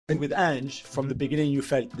And with Ange, from the beginning, you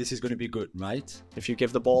felt this is going to be good, right? If you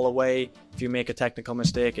give the ball away, if you make a technical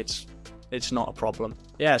mistake, it's not a problem.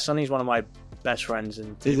 Yeah, Sonny's one of my best friends,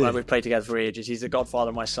 and we've played together for ages. He's the godfather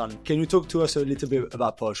of my son. Can you talk to us a little bit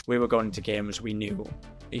about Poch? We were going into games, we knew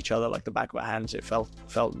each other like the back of our hands. It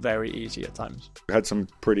felt very easy at times. We had some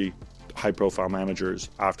pretty high-profile managers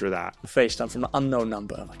after that. FaceTime from an unknown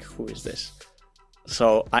number. I'm like, who is this?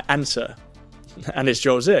 So I answer, and it's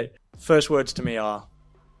Jose. First words to me are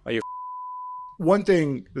you One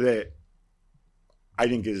thing that I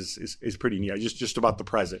think is pretty neat, just about the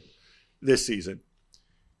present this season.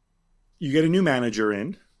 You get a new manager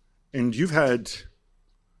in, and you've had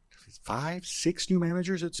 5, 6 new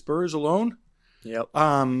managers at Spurs alone. Yep.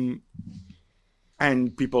 And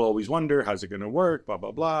people always wonder, how's it going to work, blah,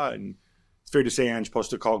 blah, blah. And it's fair to say Ange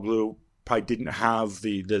Postecoglou probably didn't have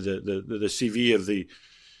the CV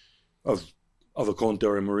of a Conte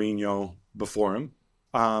or a Mourinho before him.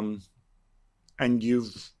 And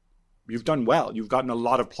you've done well. You've gotten a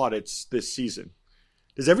lot of plaudits this season.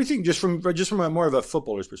 Does everything, just from a more of a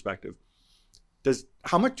footballer's perspective,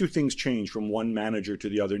 how much do things change from one manager to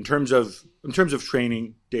the other in terms of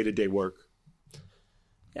training, day-to-day work?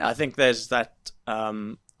 Yeah, I think there's that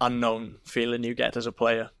unknown feeling you get as a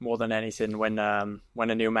player more than anything when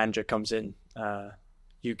a new manager comes in.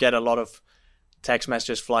 You get a lot of text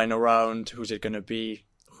messages flying around. Who's it going to be?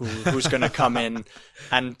 Who's going to come in?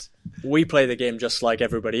 And we play the game just like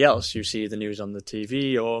everybody else. You see the news on the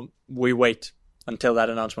TV, or we wait until that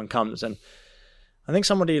announcement comes. And I think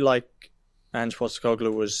somebody like Ange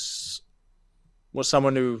Postecoglou was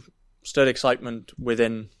someone who stirred excitement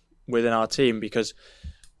within our team, because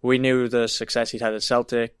we knew the success he'd had at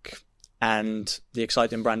Celtic and the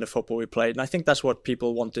exciting brand of football we played. And I think that's what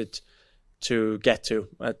people wanted to get to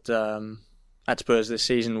at Spurs this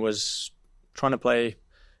season, was trying to play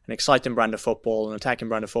an exciting brand of football, an attacking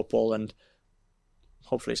brand of football, and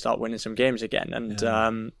hopefully start winning some games again.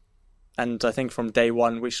 And I think from day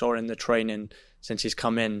one, we saw in the training since he's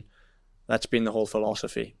come in, that's been the whole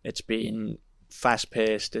philosophy. It's been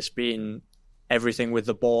fast-paced. It's been everything with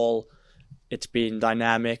the ball. It's been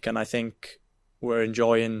dynamic, and I think we're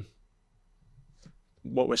enjoying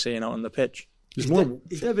what we're seeing out on the pitch. Is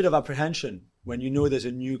there a bit of apprehension when you know there's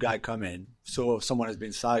a new guy coming? So if someone has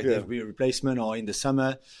been sacked, there'll be a replacement, or in the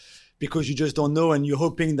summer, because you just don't know, and you're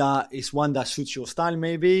hoping that it's one that suits your style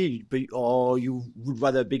maybe, or you would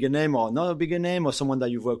rather a bigger name or not a bigger name, or someone that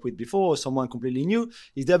you've worked with before, or someone completely new.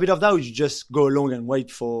 Is there a bit of that, or you just go along and wait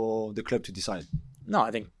for the club to decide? No,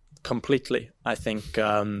 I think completely. I think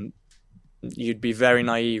you'd be very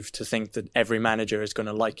naive to think that every manager is going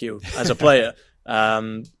to like you as a player.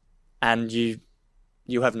 And you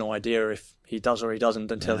have no idea if he does or he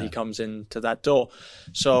doesn't until he comes into that door.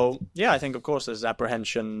 So, yeah, I think, of course, there's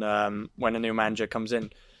apprehension when a new manager comes in.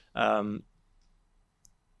 You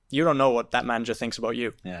don't know what that manager thinks about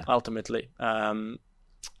you, ultimately. And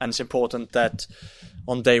it's important that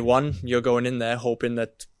on day one, you're going in there hoping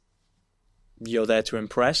that you're there to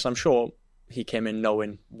impress. I'm sure he came in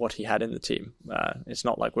knowing what he had in the team. It's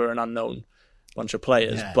not like we're an unknown bunch of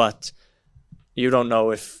players, but you don't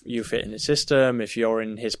know if you fit in his system, if you're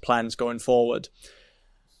in his plans going forward.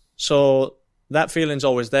 So that feeling's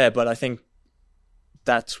always there, but I think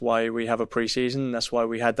that's why we have a pre-season. That's why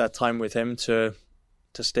we had that time with him to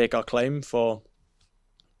stake our claim for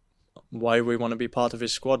why we want to be part of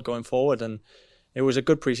his squad going forward. And it was a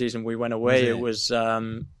good pre-season. We went away. It was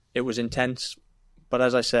intense. But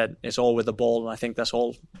as I said, it's all with the ball, and I think that's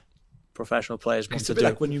all professional players want to do. It's a bit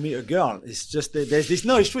like when you meet a girl. It's just there's this.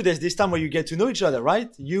 No, it's true. There's this time where you get to know each other, right?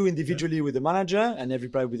 You individually with the manager, and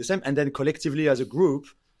everybody with the same, and then collectively as a group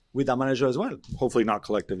with that manager as well. Hopefully not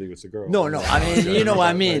collectively with the girl. No. I mean, you know what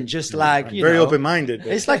I mean. Just like very open-minded.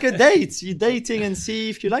 It's like a date. You're dating and see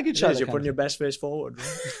if you like each other. You're putting your best face forward.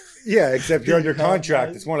 Yeah, except you're under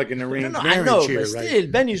contract. It's more like an arranged marriage I know, here, but still,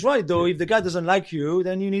 Ben is right though. If the guy doesn't like you,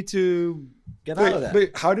 then you need to get out of that.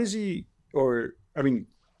 But how does he? Or I mean,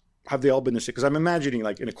 have they all been the same? Because I'm imagining,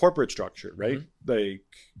 like in a corporate structure, right? Mm-hmm. Like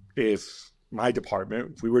if my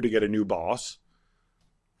department, if we were to get a new boss,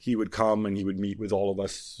 he would come and he would meet with all of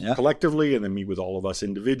us collectively, and then meet with all of us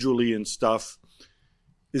individually and stuff.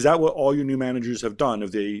 Is that what all your new managers have done?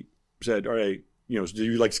 Have they said, all right, do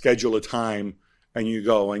you like schedule a time and you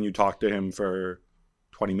go and you talk to him for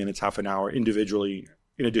 20 minutes, half an hour individually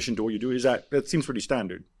in addition to what you do? That seems pretty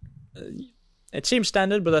standard. It seems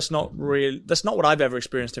standard, but that's not real. That's not what I've ever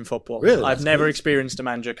experienced in football. Really? I've never experienced a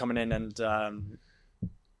manager coming in and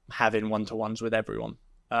having one-to-ones with everyone.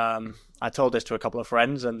 I told this to a couple of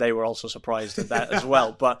friends, and they were also surprised at that as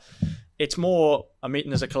well. But it's more a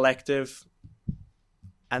meeting as a collective,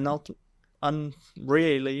 and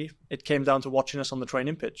really, it came down to watching us on the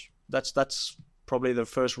training pitch. That's probably the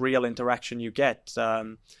first real interaction you get.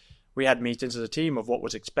 We had meetings as a team of what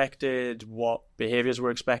was expected, what behaviours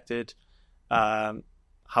were expected,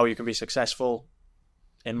 how you can be successful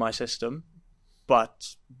in my system.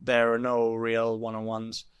 But there are no real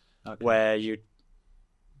one-on-ones where you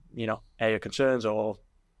air your concerns or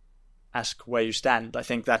ask where you stand. I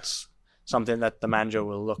think that's something that the manager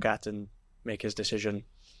will look at and make his decision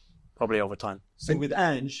probably over time. So with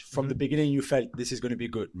Ange, from the beginning, you felt this is going to be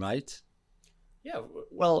good, right? Yeah,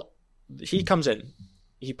 well, he comes in,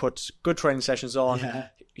 he puts good training sessions on,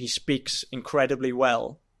 he speaks incredibly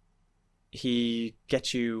well, he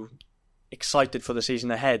gets you excited for the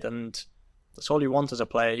season ahead, and that's all you want as a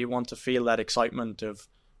player. You want to feel that excitement of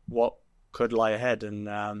what could lie ahead,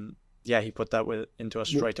 and he put that into us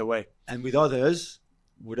straight away. And with others,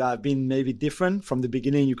 would have been maybe different from the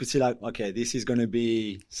beginning? You could see like, okay, this is going to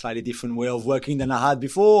be slightly different way of working than I had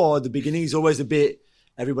before, or the beginning is always a bit,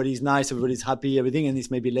 everybody's nice, everybody's happy, everything, and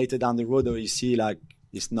it's maybe later down the road, or you see like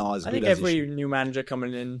it's not as good as it should. I think every new manager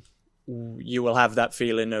coming in, you will have that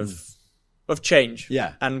feeling of change.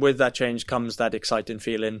 Yeah. And with that change comes that exciting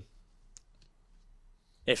feeling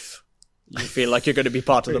if you feel like you're going to be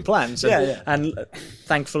part of the plans. And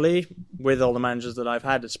thankfully, with all the managers that I've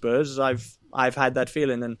had at Spurs, I've had that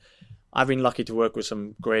feeling, and I've been lucky to work with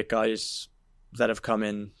some great guys that have come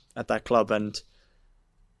in at that club, and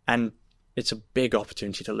it's a big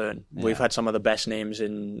opportunity to learn. Yeah. We've had some of the best names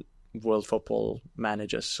in world football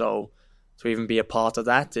managers, so to even be a part of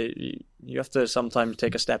that, you have to sometimes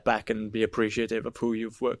take a step back and be appreciative of who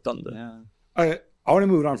you've worked under. Yeah. I want to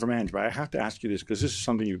move on from Ange, but I have to ask you this because this is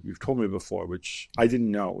something you've told me before, which I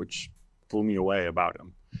didn't know, which blew me away about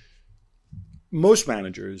him. Most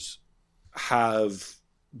managers have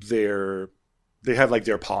their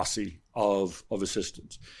posse of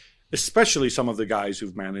assistants, especially some of the guys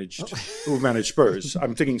who've managed Spurs.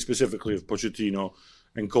 I'm thinking specifically of Pochettino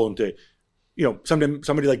and Conte.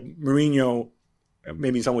 Somebody like Mourinho,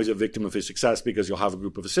 maybe in some ways a victim of his success because you'll have a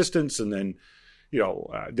group of assistants and then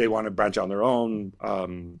they want to branch on their own.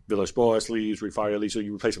 Villas-Boas leaves, Rufai leaves, so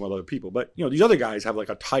you replace them with other people. But, these other guys have like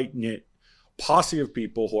a tight-knit posse of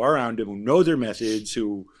people who are around him, who know their methods,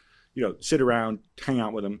 who, sit around, hang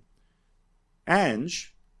out with him.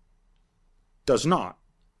 Ange does not.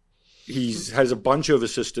 He has a bunch of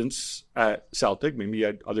assistants at Celtic, maybe he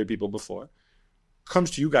had other people before,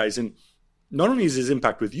 comes to you guys, and not only is his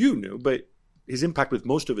impact with you new, but his impact with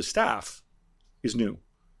most of his staff is new.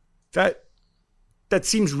 That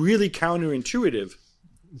seems really counterintuitive.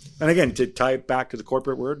 And again, to tie it back to the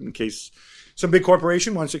corporate word, in case some big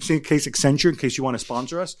corporation wants to, in case Accenture, in case you want to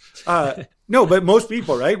sponsor us. No, but most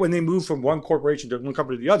people, right, when they move from one corporation to one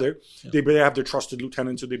company to the other, they have their trusted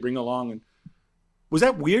lieutenants who they bring along. And was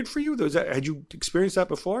that weird for you? Had you experienced that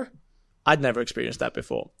before? I'd never experienced that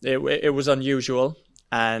before. It was unusual.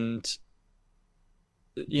 And,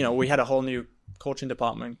 we had a whole new coaching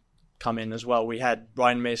department come in as well. We had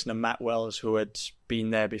Ryan Mason and Matt Wells who had been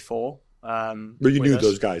there before. But you knew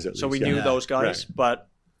those guys at least. So we knew those guys, right. But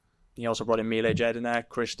he also brought in Mile Jedinak,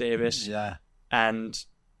 Chris Davis. Yeah. And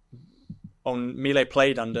Mile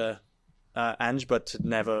played under Ange, but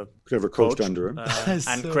never coached under him.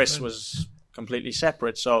 And Chris was completely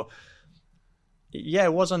separate. So,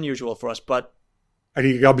 it was unusual for us, but... And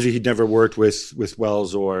he'd never worked with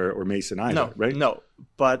Wells or Mason either, right? No.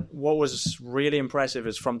 But what was really impressive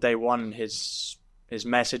is from day one, his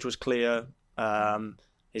message was clear,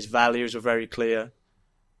 his values were very clear,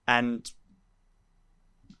 and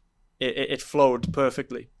it flowed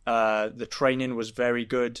perfectly. The training was very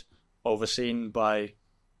good, overseen by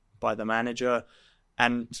the manager,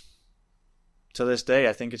 and to this day,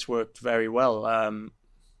 I think it's worked very well.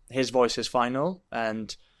 His voice is final,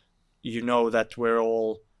 and that we're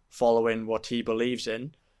all following what he believes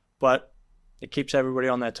in, but it keeps everybody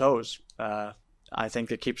on their toes. I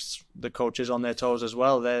think it keeps the coaches on their toes as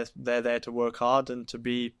well. They're there to work hard and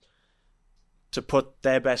to put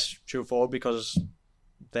their best shoe forward because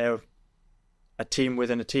they're a team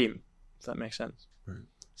within a team, if that makes sense. Right.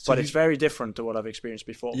 So but it's very different to what I've experienced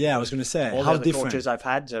before. Yeah, I was going to say, all the coaches I've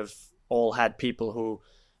had have all had people who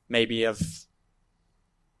maybe have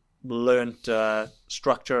learned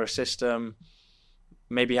structure, a system,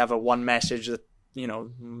 maybe have a one message that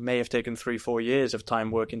may have taken 3-4 years of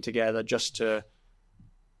time working together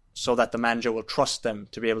so that the manager will trust them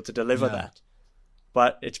to be able to deliver that.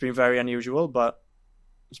 But it's been very unusual, but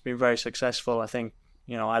it's been very successful. I think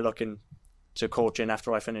I look into coaching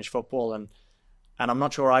after I finish football, and I'm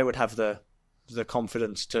not sure I would have the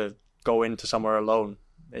confidence to go into somewhere alone.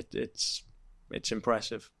 It's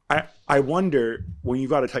impressive. I wonder, when you've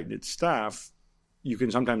got a tight-knit staff, you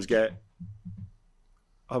can sometimes get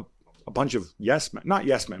a bunch of yes men, not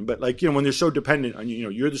yes men, but like, when they're so dependent on you,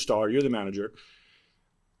 you're the star, you're the manager.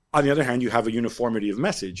 On the other hand, you have a uniformity of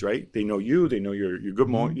message, right? They know you, they know your good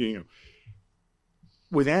moment,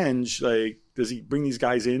 With Ange, like, does he bring these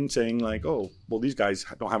guys in saying like, oh, well, these guys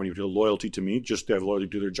don't have any real loyalty to me, just they have loyalty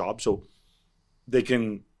to their job, so they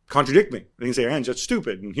can contradict me. They can say, Ange, that's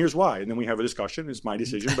stupid, and here's why. And then we have a discussion. It's my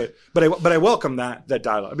decision, but I welcome that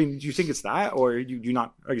dialogue. I mean, do you think it's that, or you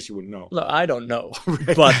not? I guess you wouldn't know. Look, I don't know,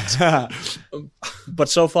 Right. but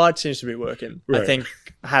so far it seems to be working. Right. I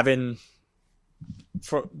think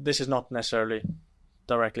this is not necessarily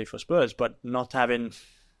directly for Spurs, but not having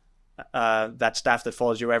that staff that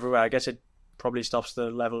follows you everywhere, I guess it probably stops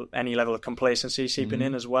any level of complacency seeping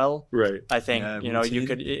in as well. Right. I think,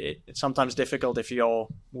 it's sometimes difficult if you're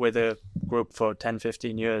with a group for 10,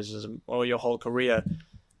 15 years or your whole career.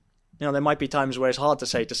 There might be times where it's hard to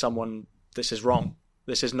say to someone, this is wrong.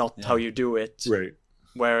 This is not how you do it. Right.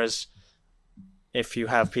 Whereas if you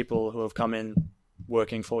have people who have come in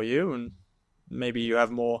working for you, and maybe you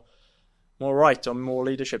have more right or more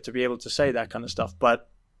leadership to be able to say that kind of stuff.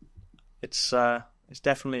 But it's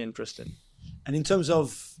definitely interesting. And in terms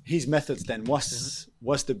of his methods, then, what's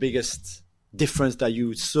the biggest difference that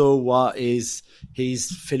you saw? What is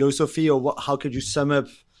his philosophy, or how could you sum up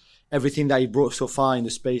everything that he brought so far in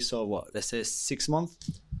the space of, let's say 6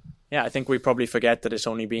 months? Yeah, I think we probably forget that it's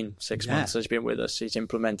only been 6 months that he's been with us. He's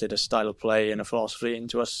implemented a style of play and a philosophy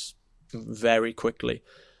into us very quickly.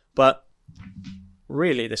 But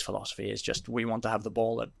really, this philosophy is just, we want to have the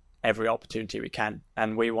ball at every opportunity we can,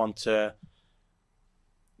 and we want to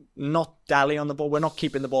not dally on the ball. We're not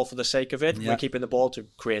keeping the ball for the sake of it. We're keeping the ball to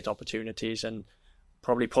create opportunities, and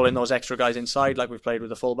probably pulling those extra guys inside, like we've played with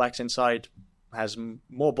the fullbacks inside, has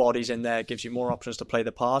more bodies in there, gives you more options to play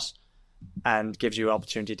the pass, and gives you an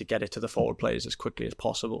opportunity to get it to the forward players as quickly as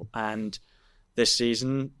possible. And this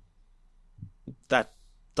season, that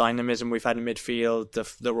dynamism we've had in midfield,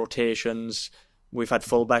 the rotations, we've had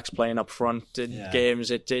fullbacks playing up front in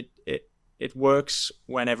games. It works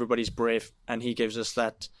when everybody's brave, and he gives us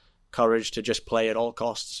that courage to just play at all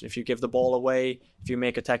costs. If you give the ball away, if you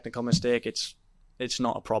make a technical mistake, it's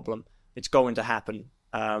not a problem. It's going to happen.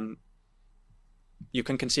 You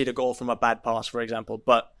can concede a goal from a bad pass, for example,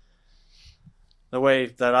 but the way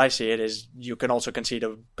that I see it is you can also concede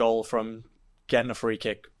a goal from getting a free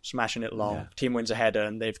kick, smashing it long, team wins a header,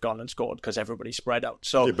 and they've gone and scored because everybody's spread out.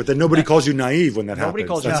 So, but then nobody calls you naive when that nobody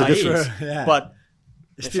happens. Calls you That's naive. the difference. But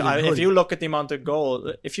if you look at the amount of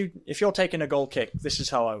goal, if you're taking a goal kick, this is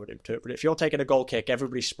how I would interpret it. If you're taking a goal kick,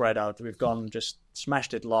 everybody's spread out. We've gone just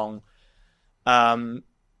smashed it long. The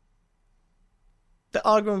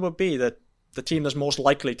argument would be that the team that's most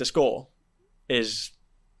likely to score is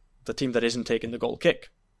the team that isn't taking the goal kick.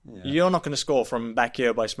 Yeah. You're not going to score from back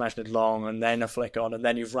here by smashing it long and then a flick on and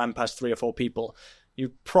then you've ran past 3 or 4 people.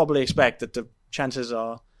 You probably expect that the chances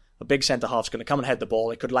are a big centre-half's going to come and head the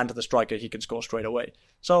ball. It could land to the striker. He can score straight away.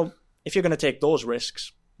 So if you're going to take those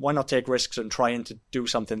risks, why not take risks and trying to do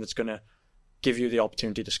something that's going to give you the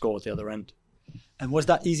opportunity to score at the other end? And was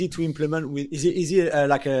that easy to implement? Is it easy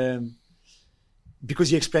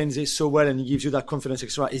because he explains it so well and he gives you that confidence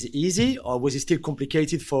extra, is it easy, or was it still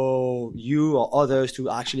complicated for you or others to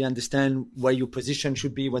actually understand where your position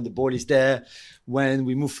should be when the ball is there? When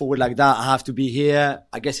we move forward like that, I have to be here.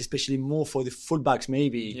 I guess especially more for the fullbacks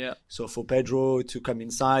maybe. Yeah. So for Pedro to come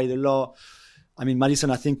inside a lot. I mean,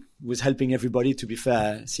 Maddison, I think, was helping everybody, to be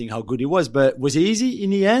fair, seeing how good he was. But was it easy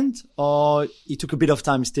in the end, or it took a bit of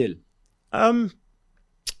time still?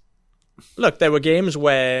 Look, there were games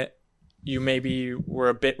where you maybe were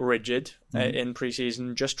a bit rigid in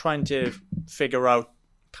pre-season, just trying to figure out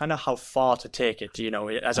kind of how far to take it. You know,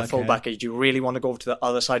 as a fullback, do you really want to go over to the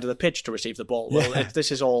other side of the pitch to receive the ball? Well, if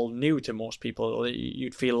this is all new to most people,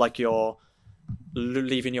 you'd feel like you're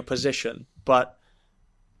leaving your position. But,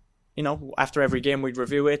 you know, after every game, we'd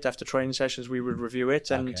review it. After training sessions, we would review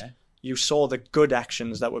it. And you saw the good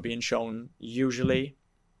actions that were being shown usually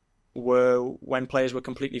were when players were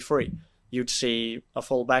completely free. You'd see a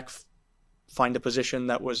fullback find a position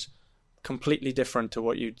that was completely different to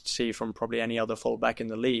what you'd see from probably any other fullback in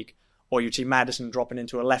the league, or you'd see Maddison dropping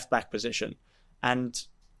into a left back position. And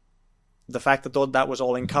the fact that that was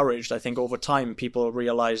all encouraged, I think over time people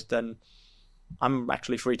realized then I'm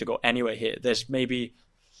actually free to go anywhere here. There's maybe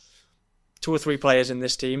 2 or 3 players in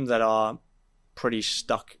this team that are pretty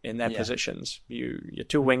stuck in their positions. Your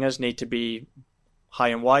 2 wingers need to be high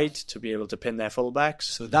and wide to be able to pin their fullbacks.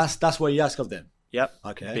 So that's what you ask of them. Yep.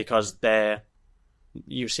 Okay. Because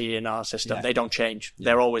you see in our system, they don't change.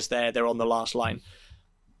 They're always there. They're on the last line.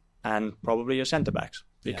 and probably your centre-backs,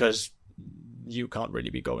 because you can't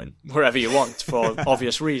really be going wherever you want for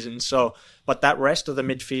obvious reasons. So, but that rest of the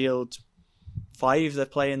midfield 5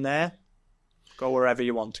 that play in there, go wherever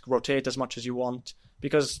you want, rotate as much as you want,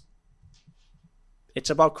 because it's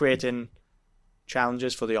about creating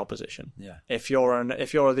challenges for the opposition. Yeah. If you're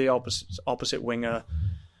the opposite winger,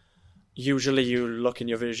 usually you look in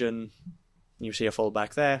your vision, you see a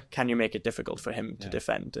fullback there. Can you make it difficult for him to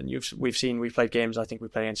defend? And we've played games. I think we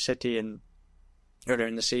played against City earlier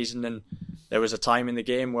in the season, and there was a time in the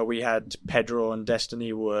game where we had Pedro and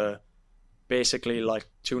Destiny were basically like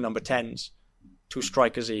 2 number 10s, 2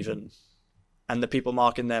 strikers even, and the people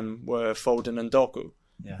marking them were Foden and Doku.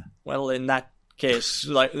 Yeah. Well, in that case,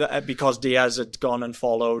 like, because Diaz had gone and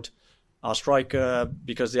followed our striker,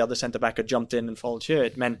 because the other centre back had jumped in and followed here,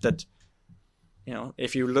 it meant that, you know,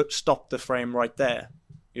 if you stop the frame right there,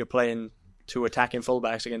 you're playing 2 attacking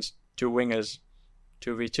fullbacks against 2 wingers,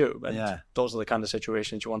 2v2. And those are the kind of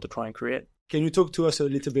situations you want to try and create. Can you talk to us a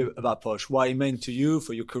little bit about Poch? What he meant to you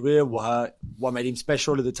for your career? What made him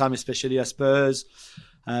special at the time, especially at Spurs?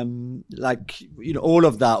 All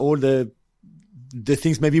of that, all the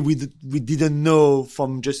things maybe we didn't know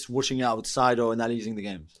from just watching outside or analysing the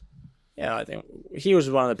games. Yeah, I think he was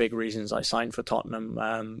one of the big reasons I signed for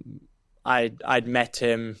Tottenham. I'd met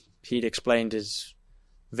him. He'd explained his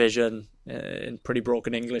vision in pretty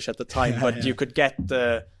broken English at the time, but you could get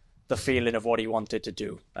the feeling of what he wanted to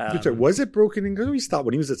do. Was it broken English? I always thought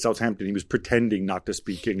when he was at Southampton, he was pretending not to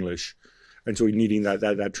speak English, and so he needing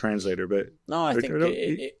that translator. But no, I think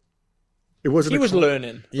it wasn't. He was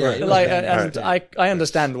learning. Yeah, I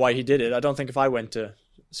understand why he did it. I don't think if I went to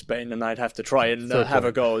Spain and I'd have to try and have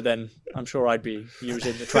a go, then I'm sure I'd be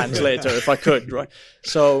using the translator if I could, right?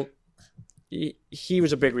 So he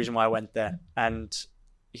was a big reason why I went there, and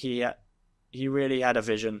he really had a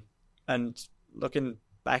vision. And looking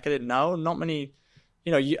back at it now, not many,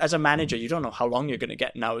 you as a manager, you don't know how long you're going to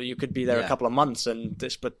get now. You could be there a couple of months,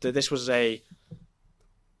 but this was a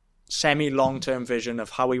semi-long-term vision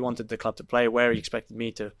of how he wanted the club to play, where he expected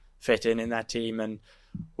me to fit in that team, and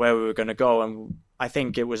where we were going to go. And I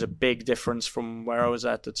think it was a big difference from where I was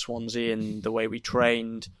at Swansea, in the way we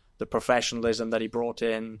trained, the professionalism that he brought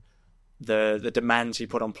in, the demands he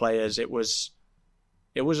put on players. It was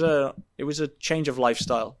a change of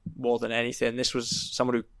lifestyle more than anything. This was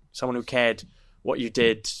someone who cared what you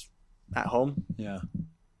did at home. Yeah,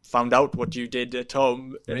 found out what you did at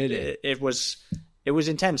home. Really, it was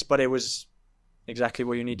intense, but it was exactly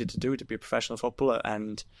what you needed to do to be a professional footballer.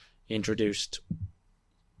 And he introduced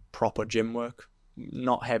proper gym work,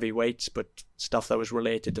 not heavy weights, but stuff that was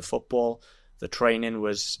related to football. The training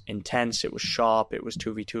was intense. It was sharp. It was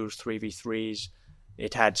 2v2s, 3v3s.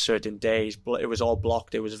 It had certain days. It was all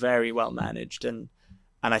blocked. It was very well managed. And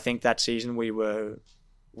I think that season we were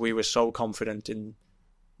so confident in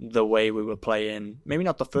the way we were playing. Maybe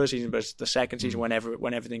not the first season, but the second season when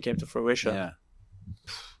everything came to fruition. Yeah.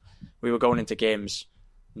 We were going into games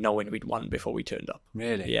knowing we'd won before we turned up.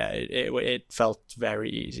 Really? Yeah, it felt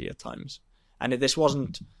very easy at times. And this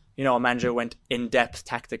wasn't, a manager went in-depth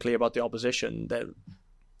tactically about the opposition.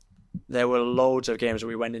 There were loads of games where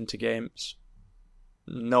we went into games,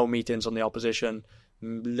 no meetings on the opposition.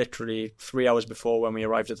 Literally 3 hours before, when we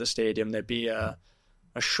arrived at the stadium, there'd be a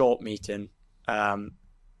short meeting.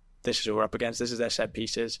 This is who we're up against. This is their set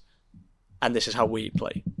pieces. And this is how we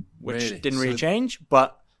play. Which didn't really change,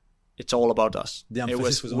 but it's all about us. The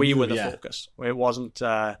emphasis was on we were the focus. It wasn't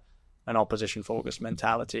an opposition-focused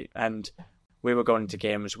mentality. And we were going into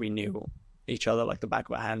games, we knew each other like the back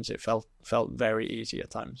of our hands. It felt very easy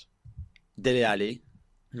at times. Dele Alli.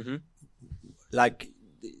 Mm-hmm. Like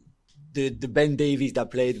the Ben Davies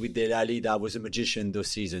that played with Dele Alli, that was a magician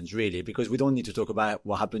those seasons, really, because we don't need to talk about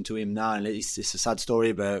what happened to him now. And it's a sad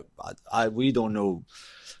story, but we don't know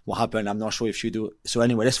what happened. I'm not sure if you do. So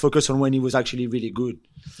anyway, let's focus on when he was actually really good.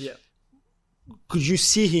 Yeah. Could you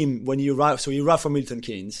see him when he arrived? So he arrived from Milton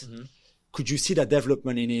Keynes. Mm-hmm. Could you see that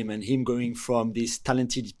development in him, and him going from this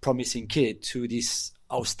talented, promising kid to this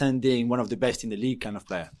outstanding, one of the best in the league kind of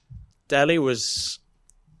player? Dele was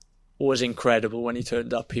incredible when he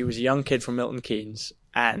turned up. He was a young kid from Milton Keynes,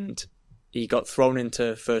 and he got thrown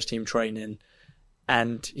into first team training,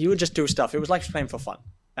 and he would just do stuff. It was like playing for fun.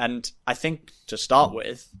 And I think to start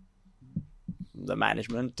with, the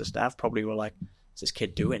management, the staff probably were like, "What's this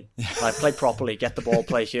kid doing? Like, play properly, get the ball,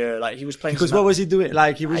 play here." Like, he was playing. Because what was he doing?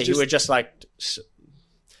 Like, he would just like,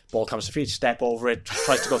 ball comes to feet, step over it,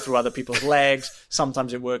 tries to go through other people's legs.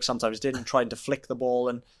 Sometimes it worked, sometimes it didn't. Trying to flick the ball,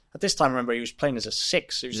 and at this time, remember, he was playing as a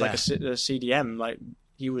 6. He was like a CDM. Like,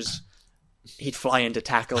 he'd fly into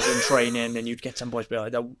tackles in training, and you'd get some boys be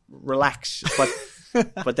like, "Relax." But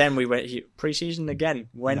But then we went pre-season again.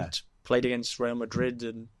 Played against Real Madrid,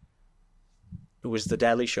 and it was the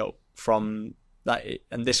Dele show from that.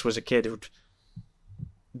 And this was a kid who.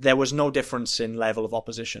 There was no difference in level of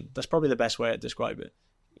opposition. That's probably the best way to describe it.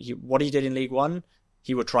 What he did in League One,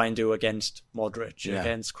 he would try and do against Modric,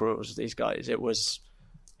 against Kroos, these guys. It was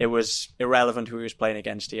irrelevant who he was playing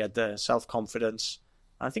against. He had the self-confidence.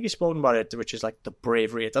 I think he's spoken about it, which is like the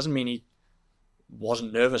bravery. It doesn't mean he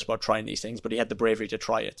wasn't nervous about trying these things, but he had the bravery to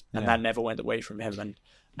try it. And that never went away from him.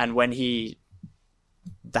 And when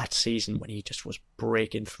that season when he just was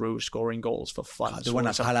breaking through, scoring goals for fun. The one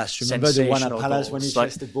at Palace. Remember the one at Palace when he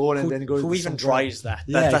chased the ball and then goes... Who even tries that?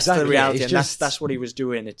 That's exactly. The reality. And that's what he was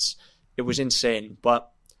doing. It was insane. But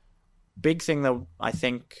big thing that I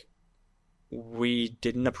think we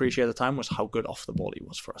didn't appreciate at the time was how good off the ball he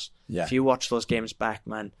was for us. Yeah. If you watch those games back,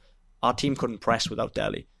 man, our team couldn't press without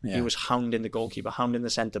Dele. Yeah. He was hounding the goalkeeper, hounding the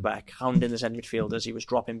centre-back, hounding the centre midfielders. He was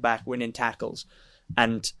dropping back, winning tackles.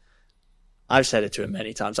 And I've said it to him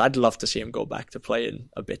many times. I'd love to see him go back to playing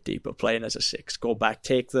a bit deeper, playing as a 6. Go back,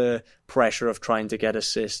 take the pressure of trying to get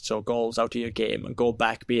assists or goals out of your game and go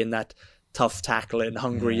back being that tough tackling,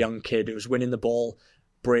 hungry young kid who's winning the ball.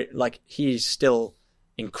 Like, he's still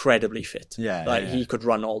incredibly fit. He could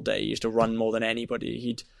run all day. He used to run more than anybody.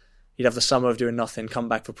 He'd have the summer of doing nothing, come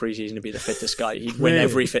back for pre-season to be the fittest guy. He'd win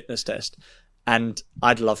every fitness test. And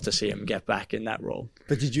I'd love to see him get back in that role.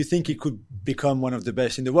 But did you think he could become one of the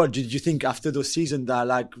best in the world? Did you think after those seasons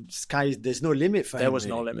that there's no limit for him? There was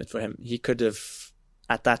no limit for him. He could have,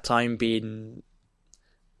 at that time, been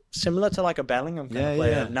similar to like a Bellingham kind of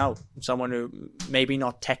player now. Someone who maybe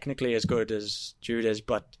not technically as good as Jude is,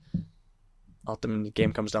 but ultimately the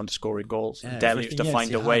game comes down to scoring goals. Dele used to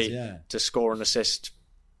find a way to score and assist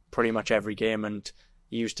pretty much every game, and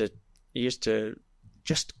he used to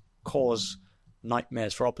just cause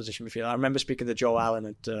nightmares for opposition midfield. I remember speaking to Joe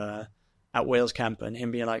Allen at Wales camp, and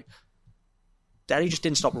him being like, Daddy just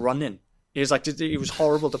didn't stop running. He was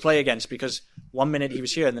horrible to play against because one minute he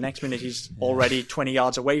was here and the next minute he's already 20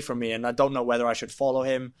 yards away from me, and I don't know whether I should follow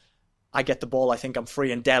him. I get the ball, I think I'm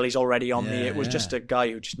free, and Dele's already on me. It was just a guy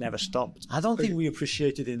who just never stopped. I don't think we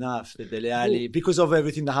appreciated enough the Dele Alli because of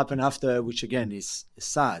everything that happened after, which again is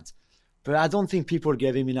sad. But I don't think people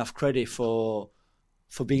gave him enough credit for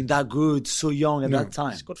being that good so young at that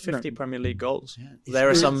time. He's got 50 Premier League goals. Yeah, there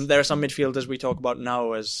are some midfielders we talk about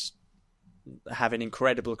now as having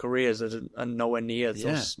incredible careers that are nowhere near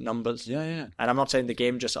those numbers. And I'm not saying the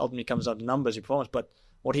game just ultimately comes down to numbers, your performance, but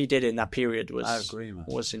what he did in that period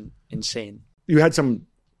was insane. You had some,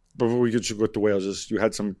 before we get to go to Wales, you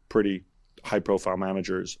had some pretty high-profile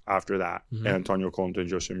managers after that, Antonio Conte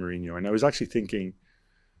and Jose Mourinho. And I was actually thinking,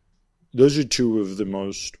 those are two of the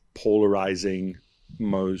most polarizing,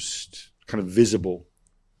 most kind of visible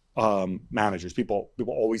managers. People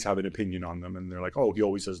always have an opinion on them, and they're like, oh, he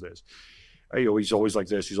always does this. He's always like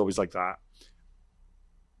this. He's always like that.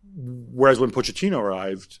 Whereas when Pochettino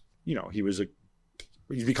arrived,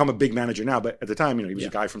 he's become a big manager now, but at the time, he was a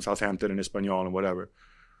guy from Southampton and Espanyol and whatever.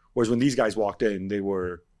 Whereas when these guys walked in, they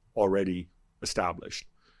were already established.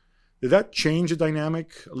 Did that change the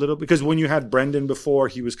dynamic a little? Because when you had Brendan before,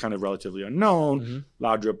 he was kind of relatively unknown.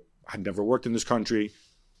 Laudrup had never worked in this country.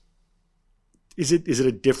 Is it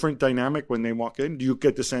a different dynamic when they walk in? Do you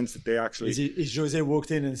get the sense that they actually... Is Jose walked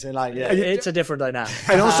in and said like... Yeah, it's a different dynamic.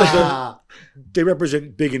 And also they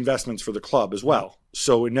represent big investments for the club as well.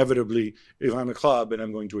 So inevitably, if I'm a club and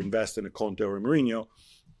I'm going to invest in a Conte or a Mourinho,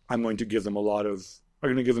 I'm going to give them I'm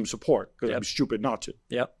going to give them support because I'm stupid not to.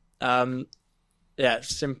 Yep.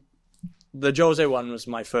 The Jose one was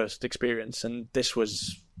my first experience, and it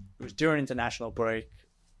was during international break,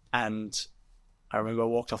 and I remember I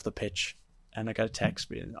walked off the pitch and I got a text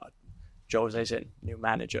being, Jose's in, new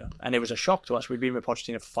manager. And it was a shock to us. We'd been with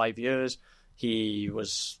Pochettino for 5 years. He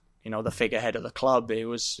was, the figurehead of the club. He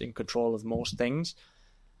was in control of most things.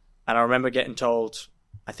 And I remember getting told,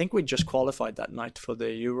 I think we'd just qualified that night for the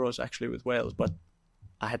Euros actually with Wales, but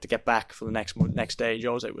I had to get back for the next day.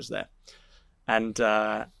 Jose was there. And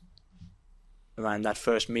that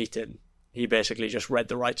first meeting, he basically just read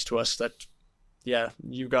the rights to us that,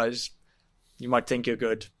 you guys, you might think you're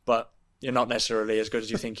good, but you're not necessarily as good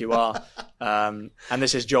as you think you are. And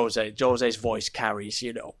this is Jose. Jose's voice carries,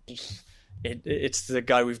 it's the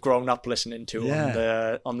guy we've grown up listening to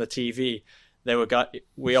on the TV.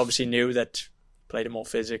 We obviously knew that played it more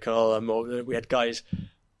physical, and we had guys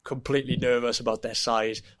completely nervous about their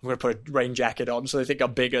size. I'm going to put a rain jacket on so they think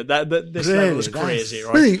I'm bigger. This level is crazy,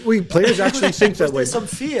 right? Really, players actually think that way. There's some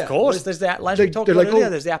fear. Of course, there's that. Like we talked about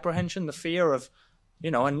earlier, there's the apprehension, the fear of,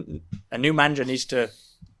 and a new manager needs to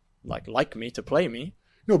like me to play me.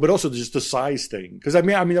 No, but also just the size thing. Because I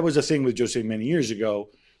mean that was a thing with Jose many years ago.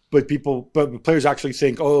 But players actually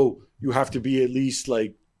think, oh, you have to be at least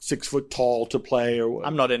like 6 foot tall to play. Or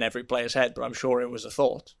I'm not in every player's head, but I'm sure it was a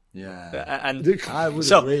thought. Yeah, and I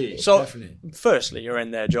would agree. So, definitely. Firstly, you're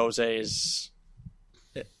in there. Jose is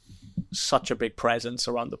such a big presence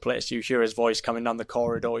around the place. You hear his voice coming down the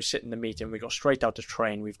corridor. We sit in the meeting. We go straight out to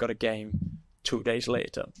train. We've got a game 2 days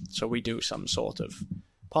later, so we do some sort of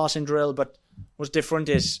passing drill. But what's different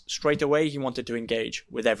is straight away he wanted to engage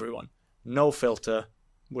with everyone. No filter.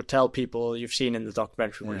 Would tell people, you've seen in the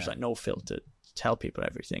documentary where he's like, no filter, tell people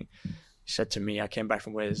everything. He said to me, I came back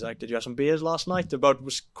from Wales, like, did you have some beers last night about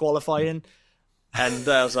was qualifying? And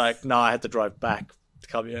I was like, no, I had to drive back to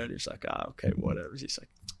come here. And he's like, okay, whatever. He's like,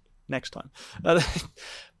 next time.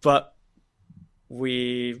 But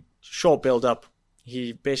we short build up.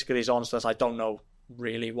 He basically is honest with us. I don't know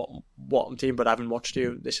really what team, but I haven't watched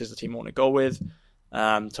you. This is the team I want to go with.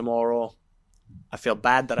 Tomorrow, I feel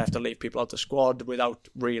bad that I have to leave people out the squad without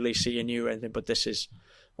really seeing you or anything, but this is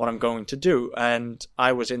what I'm going to do. And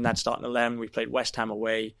I was in that starting 11. We played West Ham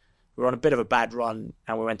away. We were on a bit of a bad run,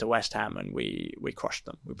 and we went to West Ham and we crushed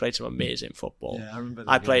them. We played some amazing football. Yeah, I remember that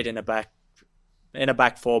I game. played in a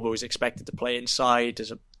back four, but was expected to play inside as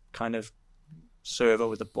a kind of server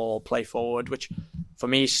with the ball, play forward, which for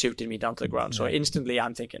me suited me down to the ground. So instantly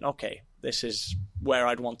I'm thinking, okay, this is where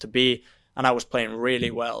I'd want to be. And I was playing really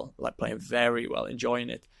well, like playing very well, enjoying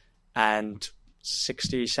it. And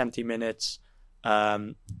 60, 70 minutes,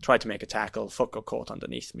 tried to make a tackle, foot got caught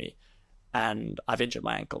underneath me, and I've injured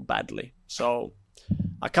my ankle badly. So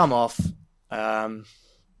I come off, I'm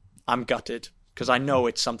gutted, because I know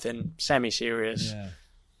it's something semi-serious,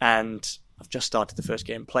 and I've just started the first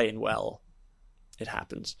game playing well. It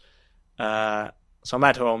happens. So I'm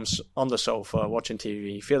at home on the sofa watching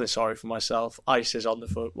TV, feeling sorry for myself. Ice is on the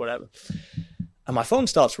foot, whatever. And my phone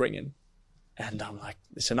starts ringing. And I'm like,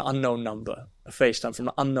 it's an unknown number. A FaceTime from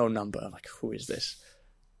an unknown number. I'm like, who is this?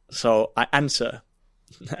 So I answer.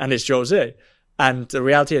 And it's Jose. And the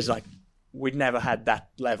reality is, like, we'd never had that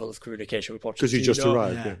level of communication with Pochettino. Because he just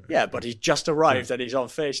arrived. Yeah, but he just arrived and he's on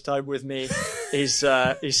FaceTime with me. He's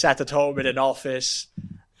sat at home in an office,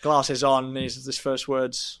 glasses on. His first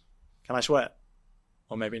words, can I swear?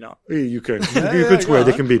 Or maybe not. You can. You can swear.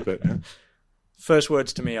 They can beep it. First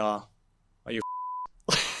words to me are you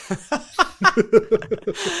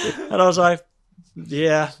And I was like,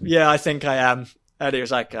 yeah, I think I am. And he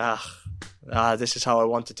was like, this is how I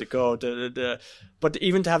wanted to go. But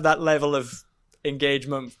even to have that level of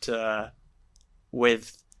engagement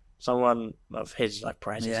with someone of his like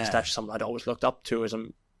presence and stature, someone I'd always looked up to as a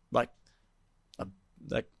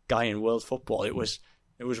guy in world football, it was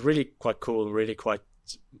really quite cool, really quite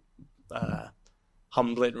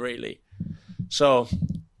humbling, really. So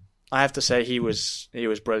I have to say he was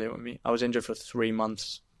brilliant with me. I was injured for 3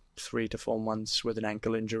 to 4 months with an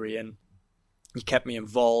ankle injury, and he kept me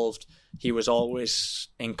involved. He was always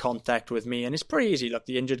in contact with me, and it's pretty easy. Look,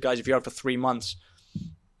 the injured guys, if you're out for 3 months,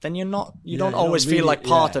 then you don't always feel like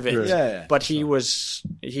part of it. Yeah. But he was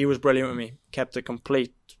brilliant with me. Kept a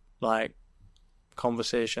complete like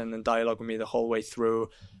conversation and dialogue with me the whole way through.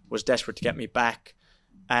 Was desperate to get me back,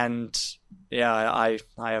 and I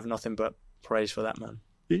have nothing but praise for that man.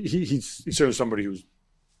 He's certainly somebody who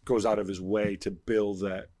goes out of his way to build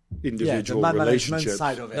that individual relationship.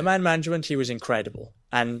 Side of it. The man management, he was incredible.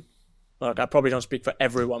 And look, I probably don't speak for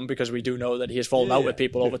everyone because we do know that he has fallen out with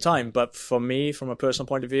people all the time. But for me, from a personal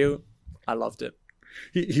point of view, I loved it.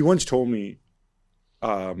 He once told me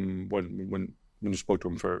when I spoke to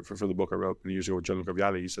him for the book I wrote many years ago with Gianluca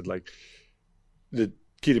Vialli, he said like the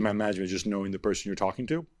key to man management is just knowing the person you're talking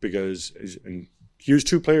to, because and here's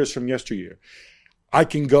 2 players from yesteryear. I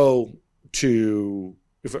can go to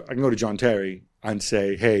John Terry and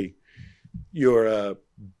say, hey, you're a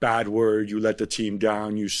bad word, you let the team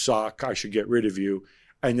down, you suck, I should get rid of you.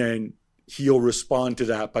 And then he'll respond to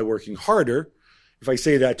that by working harder. If I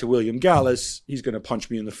say that to William Gallas, he's going to punch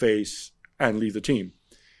me in the face and leave the team.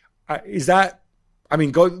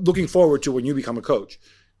 Looking forward to when you become a coach,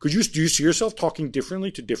 do you see yourself talking differently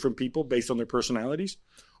to different people based on their personalities?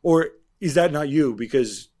 Or is that not you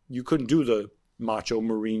because you couldn't do the macho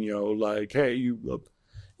Mourinho, like, hey, you...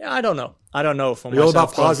 Yeah, I don't know. For myself, all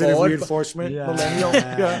about positive forward, reinforcement, millennial.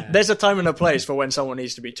 There's a time and a place for when someone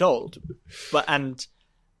needs to be told. But and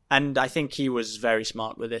I think he was very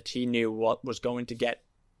smart with it. He knew what was going to get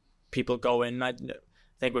people going. I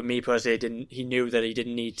think with me personally, he knew that he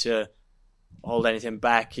didn't need to hold anything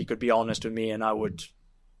back. He could be honest with me, and I would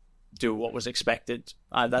do what was expected.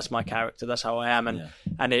 That's my character. That's how I am, and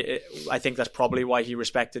I think that's probably why he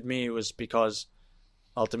respected me, was because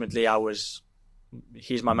ultimately I was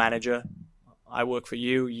he's my manager. I work for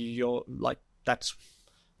you. You're like, that's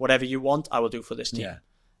whatever you want, I will do for this team. Yeah.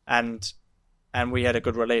 And we had a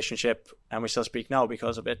good relationship, and we still speak now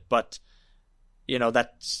because of it. But you know,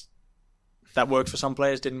 that worked for some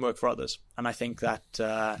players, didn't work for others. And I think that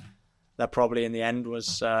that probably in the end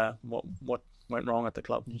was what went wrong at the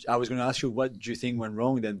club. I was going to ask you, what do you think went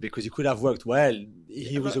wrong then? Because he could have worked well.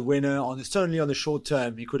 He was a winner certainly on the short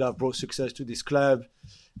term. He could have brought success to this club,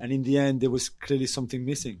 and in the end, there was clearly something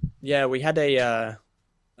missing. Yeah, we had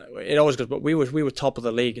it always goes, but we were top of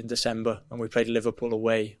the league in December, and we played Liverpool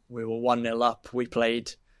away. We were 1-0 up. We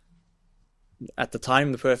played, at the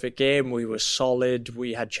time, the perfect game. We were solid.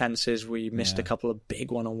 We had chances. We missed a couple of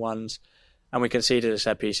big one-on-ones, and we conceded a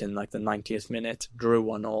set piece in like the 90th minute, drew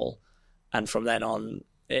 1-1. And from then on,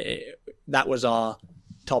 that was our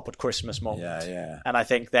top at Christmas moment. Yeah. And I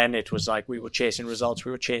think then it was like we were chasing results,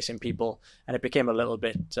 we were chasing people, and it became a little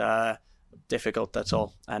bit difficult, that's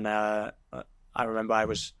all. And I remember I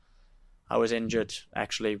was injured,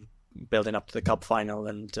 actually, building up to the cup final,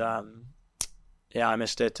 and I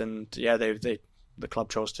missed it. And the club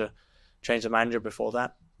chose to change the manager before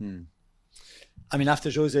that. I mean, after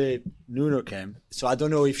Jose, Nuno came. So I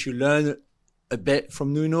don't know if you learned a bit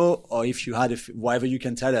from Nuno, or if you had whatever you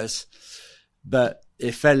can tell us, but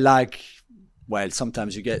it felt like, well,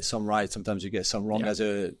 sometimes you get some right, sometimes you get some wrong as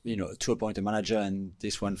a two-appointed manager, and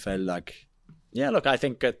this one felt like. Yeah, look, I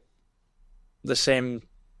think the same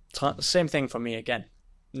thing for me again.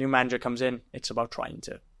 New manager comes in, it's about trying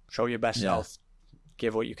to show your best self,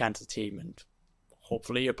 give what you can to the team, and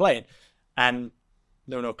hopefully you're playing. And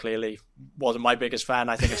Nuno clearly wasn't my biggest fan.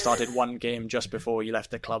 I think I started one game just before he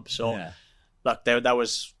left the club, so. Yeah. Look, that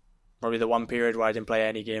was probably the one period where I didn't play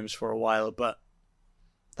any games for a while, but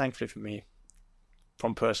thankfully for me,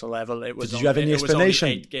 from personal level, it was. Did you have any explanation?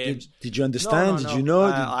 8 games. Did you understand? No. Did you know?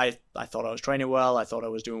 I thought I was training well. I thought I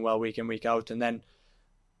was doing well week in, week out, and then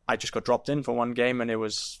I just got dropped in for one game, and it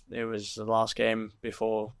was the last game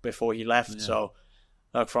before he left. Yeah. So,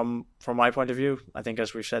 look, from my point of view, I think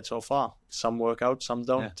as we've said so far, some work out, some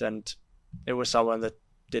don't, and it was someone that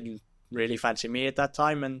didn't really fancy me at that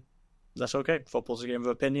time, and. That's okay. Football's a game of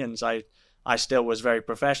opinions. I still was very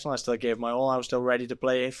professional. I still gave my all. I was still ready to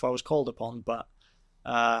play if I was called upon, but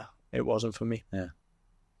it wasn't for me. Yeah.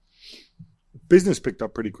 Business picked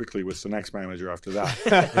up pretty quickly with the next manager after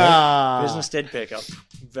that. Business did pick up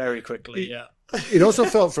very quickly, yeah. It also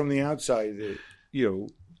felt from the outside that,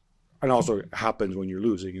 and also it happens when you're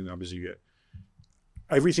losing, and obviously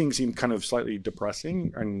everything seemed kind of slightly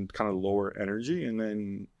depressing and kind of lower energy. And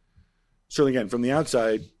then, so again, from the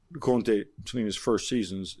outside, Conte, in his first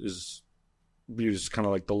seasons, is viewed as kind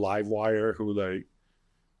of like the live wire who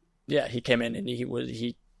he came in and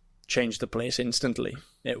he changed the place instantly.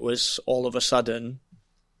 It was all of a sudden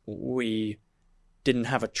we didn't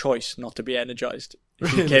have a choice not to be energized.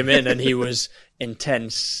 He came in and he was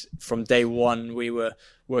intense from day one. We were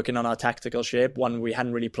working on our tactical shape, one we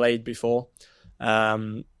hadn't really played before. I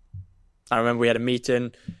remember we had a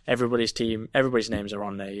meeting. Everybody's names are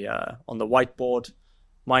on the whiteboard.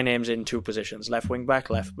 My name's in 2 positions, left wing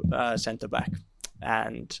back, left centre back.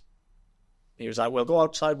 And he was like, we'll go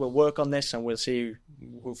outside, we'll work on this, and we'll see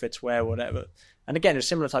who fits where, whatever. And again, it's a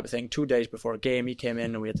similar type of thing. 2 days before a game, he came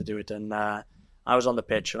in and we had to do it. And I was on the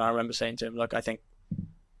pitch, and I remember saying to him, look, I think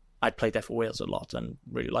I'd played there for Wales a lot and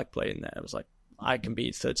really liked playing there. I was like, I can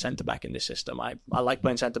be third centre back in this system. I like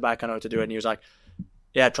playing centre back, I know how to do it. And he was like,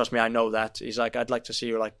 yeah, trust me, I know that. He's like, I'd like to see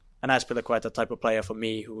you like an Espirito type of player for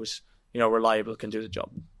me who's reliable, can do the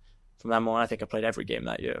job. From that moment, I think I played every game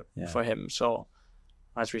that year for him. So,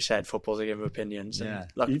 as we said, football's a game of opinions. And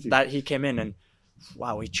look, that he came in and,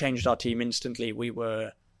 wow, he changed our team instantly. We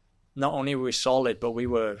were, not only were we solid, but we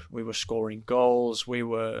were scoring goals. We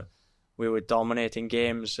were dominating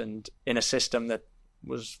games, and in a system that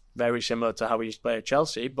was very similar to how we used to play at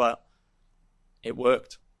Chelsea, but it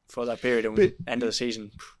worked for that period. And end of the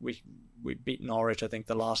season, we beat Norwich, I think,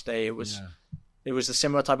 the last day. It was a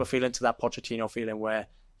similar type of feeling to that Pochettino feeling where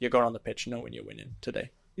you go on the pitch knowing you're winning today.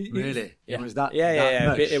 Really? Yeah. It was that?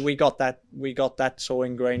 Yeah. We got that so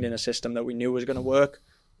ingrained in a system that we knew was going to work.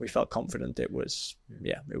 We felt confident it was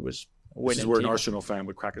a winning This is where team. An Arsenal fan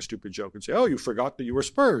would crack a stupid joke and say, "Oh, you forgot that you were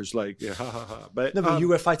Spurs." Like, ha ha ha. But you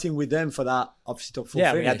were fighting with them for that obviously top 4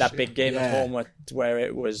 finish. We had that big game at home where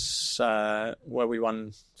it was where we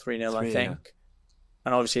won 3-0, I think.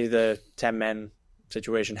 And obviously the 10 men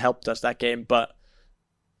situation helped us that game, but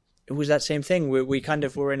it was that same thing. We kind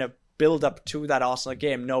of were in a build-up to that Arsenal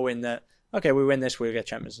game, knowing that, okay, we win this, we'll get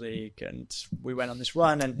Champions League, and we went on this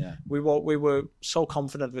run, and we were so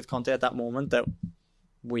confident with Conte at that moment that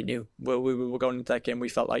we knew we were going into that game. We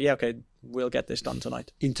felt like, yeah, okay, we'll get this done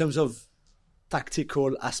tonight. In terms of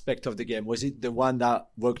tactical aspect of the game, was it the one that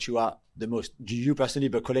worked you out the most? Do you personally,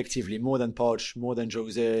 but collectively, more than Poch, more than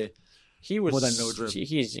Jose?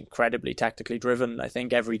 He's incredibly tactically driven. I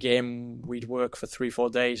think every game we'd work for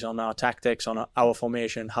 3-4 days on our tactics, on our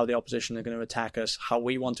formation, how the opposition are going to attack us, how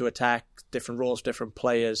we want to attack, different roles, different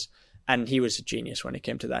players. And he was a genius when it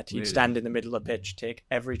came to that. He'd stand in the middle of the pitch, take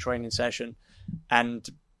every training session and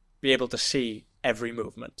be able to see every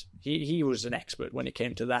movement. He was an expert when it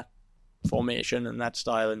came to that formation and that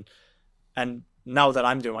style. And now that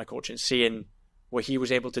I'm doing my coaching, seeing what he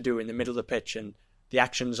was able to do in the middle of the pitch and the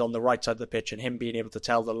actions on the right side of the pitch and him being able to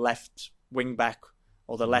tell the left wing back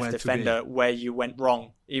or the left defender where you went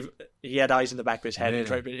wrong. He had eyes in the back of his head.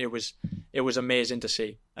 Really? It was amazing to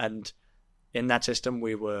see. And in that system,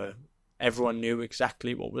 everyone knew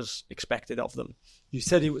exactly what was expected of them. You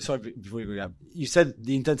said before you go, you said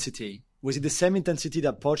the intensity. Was it the same intensity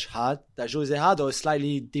that Poch had, that Jose had, or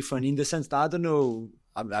slightly different in the sense that I don't know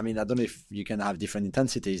if you can have different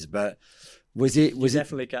intensities, but was it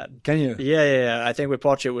definitely can. Can you? Yeah. I think with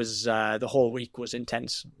Poch it was the whole week was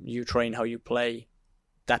intense. You train how you play.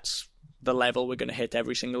 That's the level we're going to hit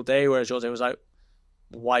every single day. Whereas Jose was like,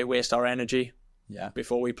 why waste our energy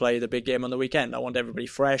before we play the big game on the weekend? I want everybody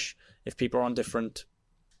fresh. If people are on different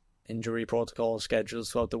injury protocol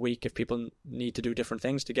schedules throughout the week, if people need to do different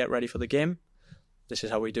things to get ready for the game, this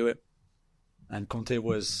is how we do it. And Conte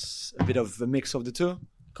was a bit of a mix of the two?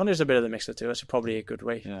 Conte's a bit of the mix of the two. That's probably a good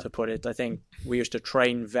way to put it. I think we used to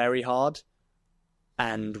train very hard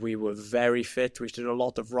and we were very fit. We used to do a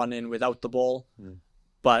lot of running without the ball,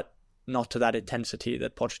 but not to that intensity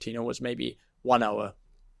that Pochettino was. Maybe 1 hour,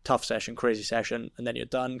 tough session, crazy session, and then you're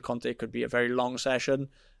done. Conte could be a very long session,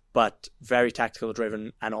 but very tactical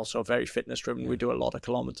driven and also very fitness driven. We do a lot of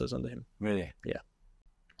kilometers under him. Really? Yeah.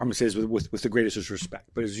 I'm going to say this with the greatest respect,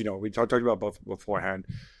 but as you know, we talked about both beforehand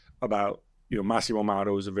about, Massimo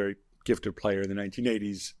Mauro was a very gifted player in the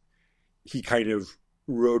 1980s. He kind of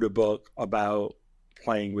wrote a book about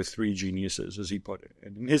playing with three geniuses, as he put it.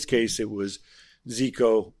 And in his case, it was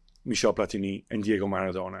Zico, Michel Platini, and Diego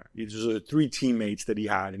Maradona. These are the three teammates that he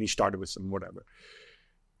had, and he started with them, whatever.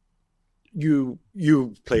 You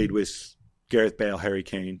played with Gareth Bale, Harry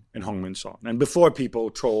Kane, and Heung-min Son. And before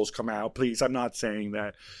trolls come out, please, I'm not saying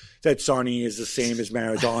that Sonny is the same as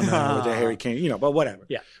Maradona or the Harry Kane, but whatever.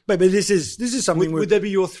 Yeah. But this is something. Would there be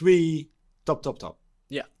your three top?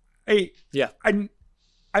 Yeah.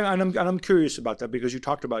 I'm curious about that because you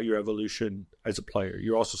talked about your evolution as a player.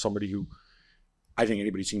 You're also somebody who, I think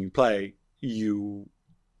anybody's seen you play, you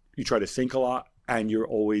try to think a lot and you're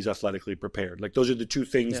always athletically prepared. Like those are the two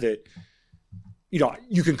things that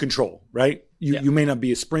you can control, right? You may not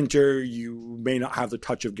be a sprinter, you may not have the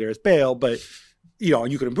touch of Gareth Bale, but you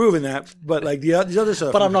can improve in that. But like the other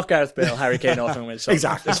stuff. But I'm not Gareth Bale, Harry Kane, or Heung-min Son.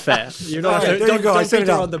 Exactly, it's fair. Don't beat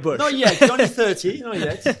around the bush. Not yet. You're only 30. Not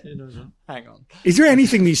yet. Hang on. Is there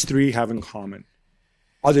anything these three have in common,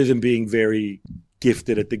 other than being very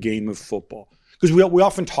gifted at the game of football? Because we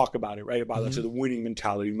often talk about it, right? About the winning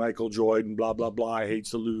mentality. Michael Jordan, blah blah blah, hates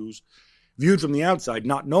to lose. Viewed from the outside,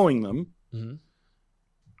 not knowing them. Mm-hmm.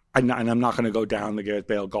 And I'm not going to go down the Gareth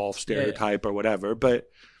Bale golf stereotype or whatever, but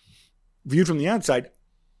viewed from the outside,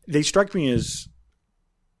 they strike me as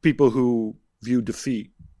people who view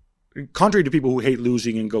defeat, contrary to people who hate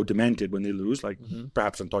losing and go demented when they lose, like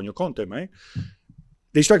perhaps Antonio Conte, right?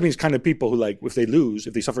 They strike me as kind of people who, like, if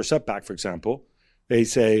they suffer a setback, for example, they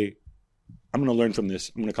say, I'm going to learn from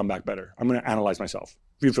this. I'm going to come back better. I'm going to analyze myself,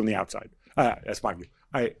 viewed from the outside. That's my view.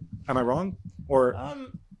 Am I wrong? Or...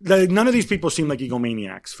 none of these people seem like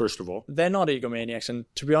egomaniacs, first of all. They're not egomaniacs. And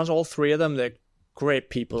to be honest, all three of them, they're great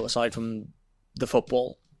people aside from the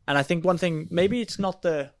football. And I think one thing, maybe it's not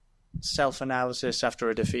the self-analysis after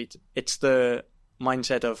a defeat. It's the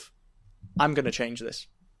mindset of, I'm going to change this.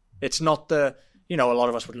 It's not a lot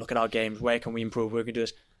of us would look at our games. Where can we improve? Where can we do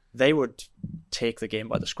this? They would take the game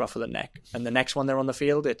by the scruff of the neck. And the next one they're on the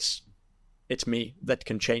field, it's me that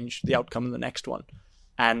can change the outcome of the next one.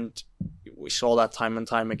 And we saw that time and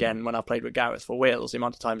time again when I played with Gareth for Wales. The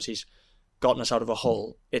amount of times he's gotten us out of a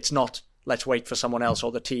hole. It's not, let's wait for someone else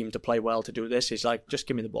or the team to play well to do this. He's like, just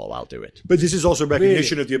give me the ball, I'll do it. But this is also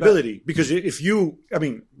recognition of the ability. Because if you,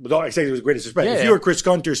 without saying it with the greatest respect, if you or Chris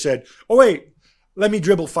Gunter said, oh wait, let me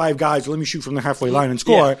dribble 5 guys, let me shoot from the halfway line and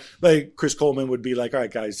score, like Chris Coleman would be like, all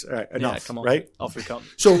right guys, enough, come on, right? Off we come.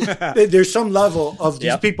 So there's some level of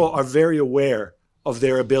these people are very aware of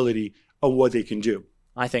their ability of what they can do.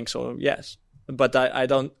 I think so, yes. But I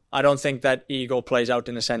don't think that ego plays out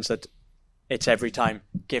in the sense that it's every time,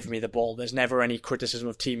 give me the ball. There's never any criticism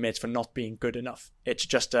of teammates for not being good enough. It's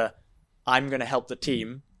just I'm going to help the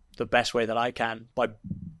team the best way that I can by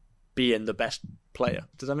being the best player.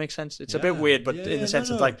 Does that make sense? It's a bit weird, but in the sense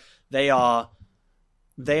that like they all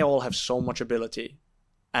have so much ability,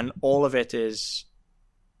 and all of it is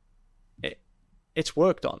it's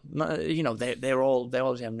worked on. You know, they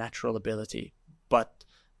always have natural ability, but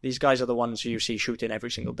these guys are the ones who you see shooting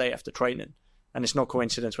every single day after training. And it's no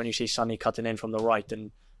coincidence when you see Sonny cutting in from the right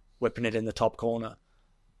and whipping it in the top corner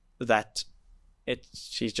that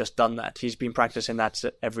he's just done that. He's been practicing that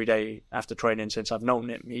every day after training since I've known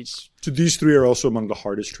him. So these three are also among the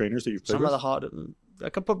hardest trainers that you've played with? Some of the hardest. I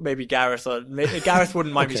could put maybe Gareth. Gareth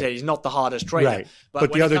wouldn't mind me saying he's not the hardest trainer. Right.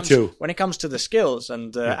 But the other two. When it comes to the skills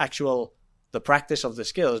and the practice of the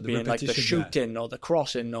skills, being like the shooting or the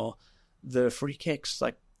crossing or the free kicks,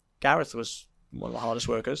 like Gareth was one of the hardest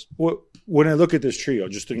workers. Well, when I look at this trio,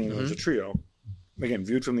 just thinking as a trio, again,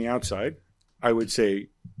 viewed from the outside, I would say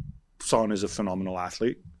Son is a phenomenal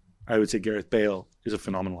athlete. I would say Gareth Bale is a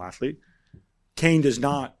phenomenal athlete. Kane does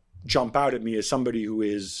not jump out at me as somebody who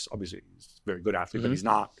is, obviously, he's a very good athlete, but he's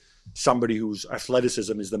not somebody whose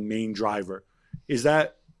athleticism is the main driver. Is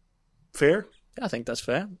that fair? I think that's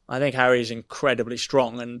fair. I think Harry's incredibly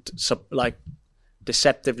strong and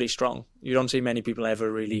deceptively strong. You don't see many people ever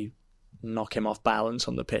really knock him off balance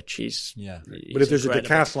on the pitch. He's but if there's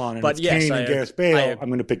incredible. A decathlon and it's Kane and Gareth Bale, I'm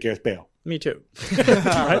going to pick Gareth Bale. Me too. Right?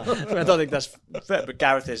 I don't think that's fair, but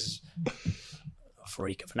Gareth is a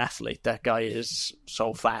freak of an athlete. That guy is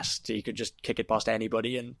so fast. He could just kick it past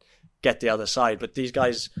anybody and get the other side. But these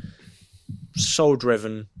guys, so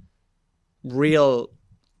driven, real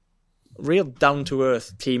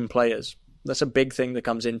down-to-earth team players. That's a big thing that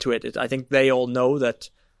comes into it. I think they all know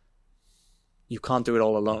that you can't do it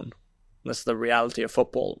all alone. That's the reality of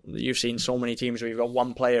football. You've seen so many teams where you've got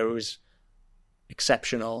one player who's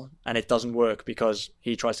exceptional and it doesn't work because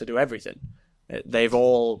he tries to do everything. They've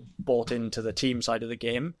all bought into the team side of the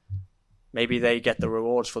game. Maybe they get the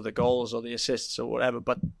rewards for the goals or the assists or whatever,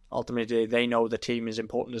 but ultimately they know the team is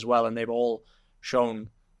important as well, and they've all shown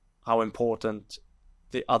how important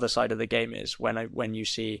the other side of the game is. When you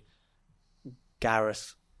see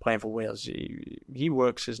Gareth playing for Wales, he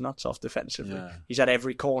works his nuts off defensively. Yeah. He's at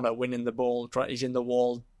every corner, winning the ball. He's in the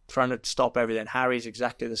wall, trying to stop everything. Harry's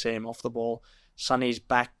exactly the same off the ball. Sonny's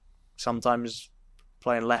back, sometimes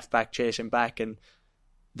playing left back, chasing back, and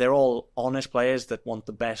they're all honest players that want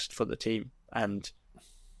the best for the team. And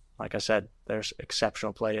like I said, they're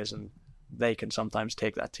exceptional players, and they can sometimes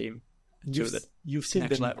take that team to you've seen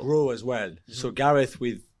them level. Grow as well. Mm-hmm. So Gareth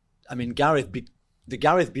the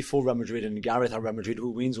Gareth before Real Madrid and Gareth at Real Madrid,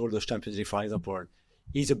 who wins all those Champions League finals abroad,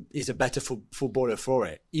 he's a better footballer for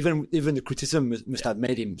it. Even the criticism must have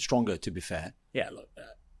made him stronger, to be fair. Yeah, look,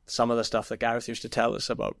 some of the stuff that Gareth used to tell us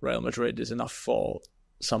about Real Madrid is enough for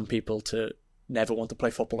some people to never want to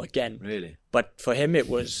play football again. Really? But for him, it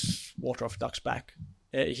was water off a duck's back.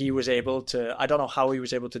 He was able to, I don't know how he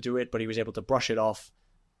was able to do it, but he was able to brush it off.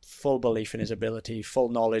 Full belief in his ability, full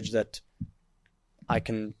knowledge that I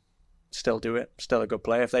can still do it, still a good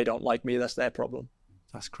player. If they don't like me, that's their problem.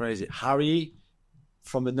 That's crazy. Harry,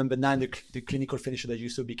 from a number 9, the clinical finisher that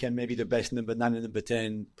used to became maybe the best number 9 and number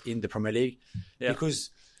 10 in the Premier League. Yeah. Because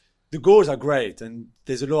the goals are great and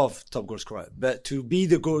there's a lot of top goal scorers. But to be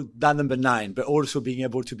that number 9, but also being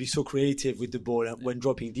able to be so creative with the ball when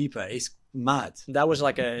dropping deeper, is mad. That was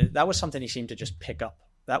something he seemed to just pick up.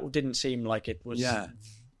 That didn't seem like it was there.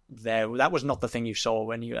 That was not the thing you saw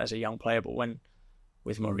when you as a young player, but when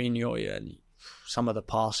with Mourinho, and some of the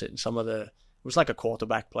passing, it was like a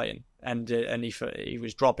quarterback playing, and he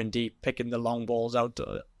was dropping deep, picking the long balls out.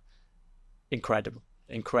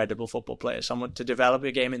 Incredible football player. Someone to develop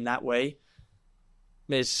a game in that way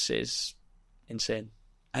is insane.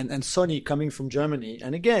 And Sonny coming from Germany,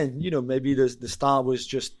 and again, maybe the star was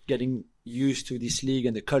just getting used to this league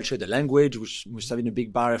and the culture, the language, which was having a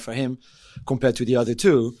big barrier for him compared to the other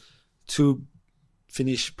two, to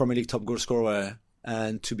finish Premier League top goal scorer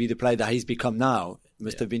and to be the player that he's become now. It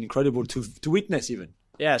must have been incredible to witness even.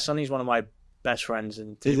 Yeah, Sonny's one of my best friends,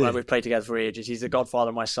 and we've played together for ages. He's the godfather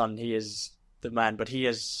of my son. He is the man, but he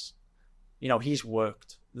is, he's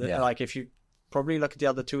worked. Like if you probably look at the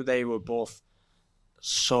other two, they were both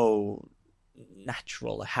so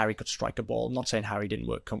natural. Harry could strike a ball. I'm not saying Harry didn't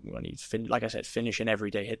work when he like I said, finishing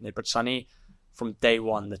every day, hitting it. But Sonny, from day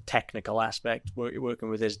one, the technical aspect, working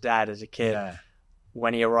with his dad as a kid. Yeah.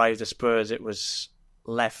 When he arrived at Spurs, it was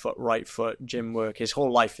left foot, right foot, gym work. His whole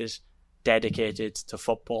life is dedicated to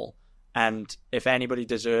football. And if anybody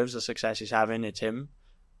deserves the success he's having, it's him,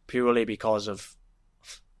 purely because of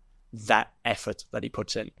that effort that he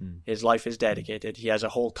puts in. His life is dedicated. He has a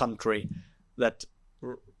whole country that,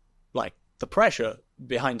 like, the pressure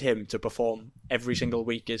behind him to perform every single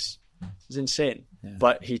week is insane. Yeah.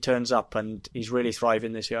 But he turns up and he's really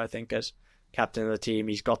thriving this year, I think, as captain of the team.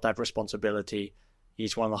 He's got that responsibility.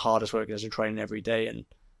 He's one of the hardest workers in training every day. And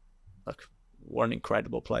look, what an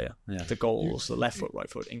incredible player. Yeah. The goals, the left foot, right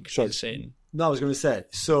foot, insane. No, I was going to say,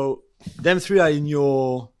 so them three are in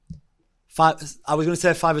your five. I was going to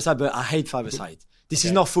say five-a-side, but I hate five-a-side. This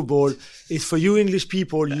is not football. It's for you English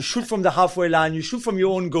people. You shoot from the halfway line. You shoot from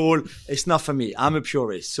your own goal. It's not for me. I'm a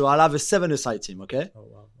purist. So I'll have a 7-a-side team, okay? Oh,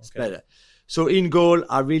 wow. Okay. It's better. So in goal,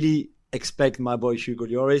 I really expect my boy Hugo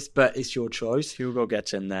Lloris, but it's your choice. Hugo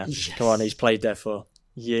gets in there. Yes. Come on, he's played there for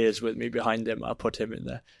years with me behind him. I'll put him in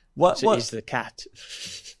there. He's the cat.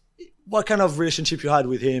 What kind of relationship you had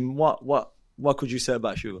with him? What could you say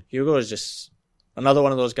about Hugo? Hugo is just another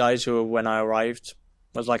one of those guys who, when I arrived,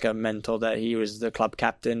 was like a mentor. That he was the club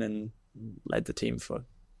captain and led the team for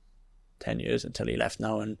 10 years until he left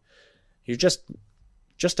now. And he was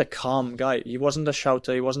just a calm guy. He wasn't a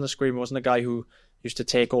shouter. He wasn't a screamer. He wasn't a guy who used to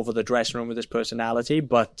take over the dressing room with his personality,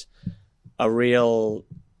 but a real,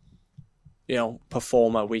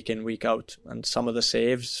 performer week in, week out. And some of the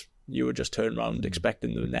saves, you would just turn around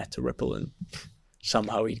expecting the net to ripple, and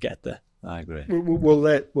somehow he'd get there. I agree. We'll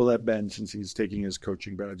let Ben, since he's taking his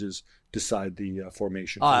coaching badges, decide the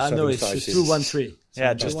formation. I know it's just 2-1-3.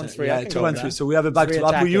 Yeah, just 2-1-3. Yeah, 2-1-3. So we have a back two.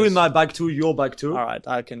 I'll put you in my back two, your back two. All right,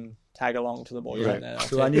 I can tag along to the boys. Right there.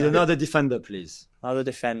 So I need another defender, please. Another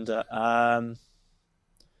defender. Who am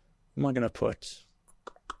I going to put?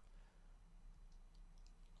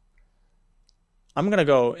 I'm going to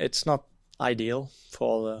go. It's not ideal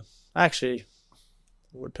for the. Actually, I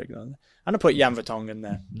would pick another. I'm going to put Jan Vertonghen in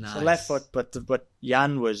there. Nice. So left foot, but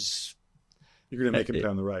Jan was... You're going to make him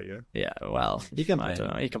down the right, yeah? Yeah, well, he can I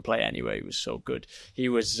don't know. He can play anyway. He was so good. He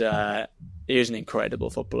was an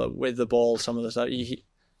incredible footballer with the ball. Some of the stuff. He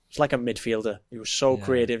was like a midfielder. He was so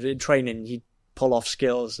creative. In training, he'd pull off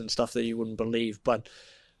skills and stuff that you wouldn't believe. But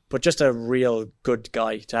just a real good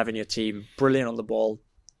guy to have in your team. Brilliant on the ball.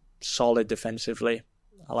 Solid defensively.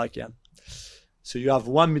 I like Jan. So you have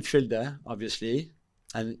one midfielder, obviously.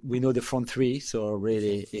 And we know the front three, so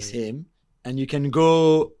really it's him. And you can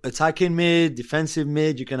go attacking mid, defensive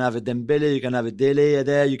mid. You can have a Dembele, you can have a Dele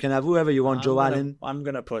there, you can have whoever you want. Allen. I'm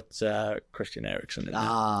going to put Christian Eriksen in there.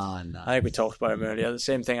 Nice. I think we talked about him earlier. The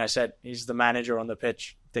same thing I said. He's the manager on the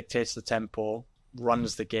pitch, dictates the tempo,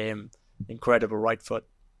 runs the game. Incredible right foot.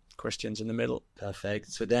 Christian's in the middle.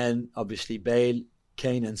 Perfect. So then, obviously, Bale,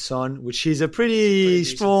 Kane and Son, which is a pretty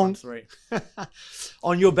strong three.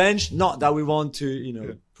 On your bench. Not that we want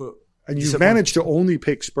to, put. And you've managed to only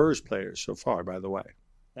pick Spurs players so far, by the way.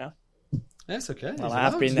 Yeah, that's okay. Well, I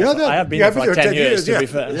have been there. I have been there for like 10 years, to be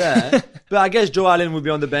fair. Yeah, but I guess Joe Allen would be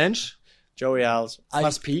on the bench. Joey Alves. I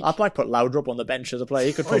might put Laudrup on the bench as a player.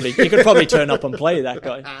 He could probably turn up and play, that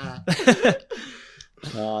guy.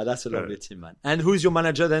 That's a lovely team, man. And who's your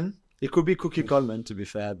manager then? It could be Cookie Coleman, to be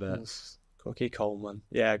fair, but. Cookie Coleman.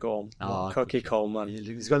 Yeah, go on. Cookie Coleman.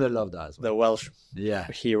 He's going to love that as well. The Welsh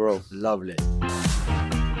hero. Lovely.